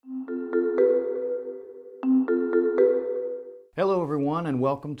Hello everyone and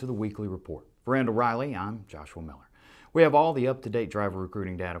welcome to the Weekly Report. For Randall Riley, I'm Joshua Miller. We have all the up-to-date driver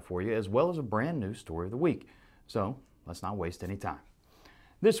recruiting data for you as well as a brand new story of the week. So let's not waste any time.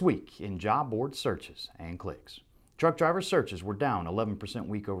 This week in job board searches and clicks. Truck driver searches were down 11%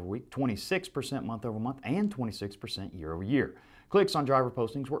 week over week, 26% month over month, and 26% year over year. Clicks on driver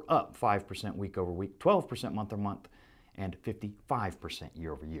postings were up 5% week over week, 12% month over month, and 55%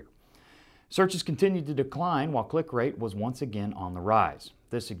 year over year. Searches continued to decline while click rate was once again on the rise.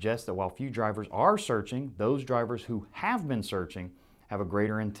 This suggests that while few drivers are searching, those drivers who have been searching have a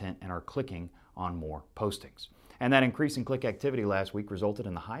greater intent and are clicking on more postings. And that increase in click activity last week resulted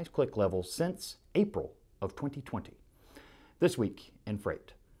in the highest click level since April of 2020. This week in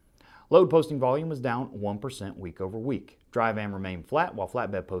freight. Load posting volume was down 1% week over week. Dry van remained flat while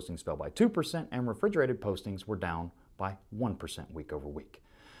flatbed postings fell by 2% and refrigerated postings were down by 1% week over week.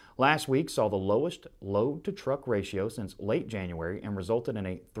 Last week saw the lowest load-to-truck ratio since late January and resulted in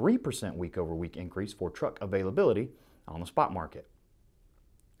a 3% week-over-week increase for truck availability on the spot market.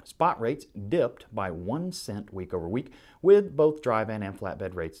 Spot rates dipped by 1 cent week-over-week, with both dry van and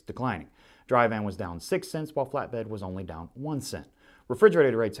flatbed rates declining. Dry van was down 6 cents while flatbed was only down 1 cent.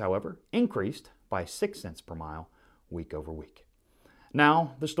 Refrigerated rates, however, increased by 6 cents per mile week-over-week.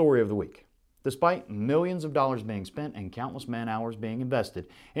 Now, the story of the week. Despite millions of dollars being spent and countless man-hours being invested,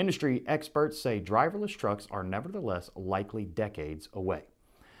 industry experts say driverless trucks are nevertheless likely decades away.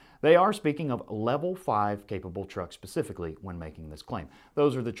 They are speaking of Level 5 capable trucks specifically when making this claim.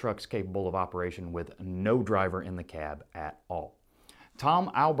 Those are the trucks capable of operation with no driver in the cab at all.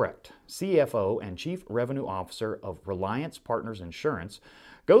 Tom Albrecht, CFO and Chief Revenue Officer of Reliance Partners Insurance,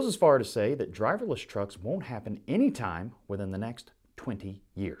 goes as far to say that driverless trucks won't happen anytime within the next 20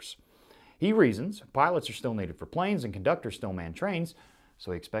 years. He reasons pilots are still needed for planes and conductors still man trains,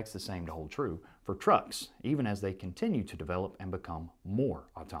 so he expects the same to hold true for trucks, even as they continue to develop and become more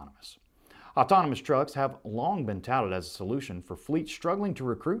autonomous. Autonomous trucks have long been touted as a solution for fleets struggling to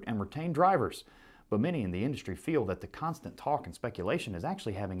recruit and retain drivers, but many in the industry feel that the constant talk and speculation is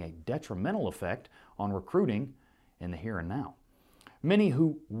actually having a detrimental effect on recruiting in the here and now. Many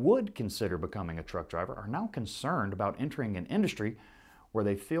who would consider becoming a truck driver are now concerned about entering an industry where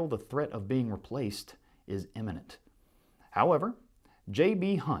they feel the threat of being replaced is imminent. However,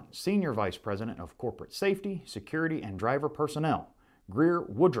 J.B. Hunt, Senior Vice President of Corporate Safety, Security, and Driver Personnel, Greer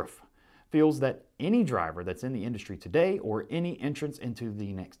Woodruff, feels that any driver that's in the industry today or any entrance into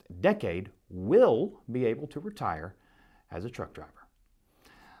the next decade will be able to retire as a truck driver.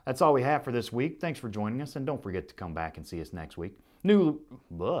 That's all we have for this week. Thanks for joining us, and don't forget to come back and see us next week. New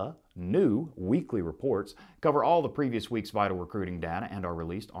weekly reports cover all the previous week's vital recruiting data and are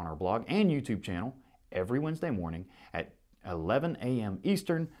released on our blog and YouTube channel every Wednesday morning at 11 a.m.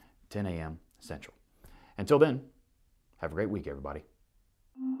 Eastern, 10 a.m. Central. Until then, have a great week, everybody.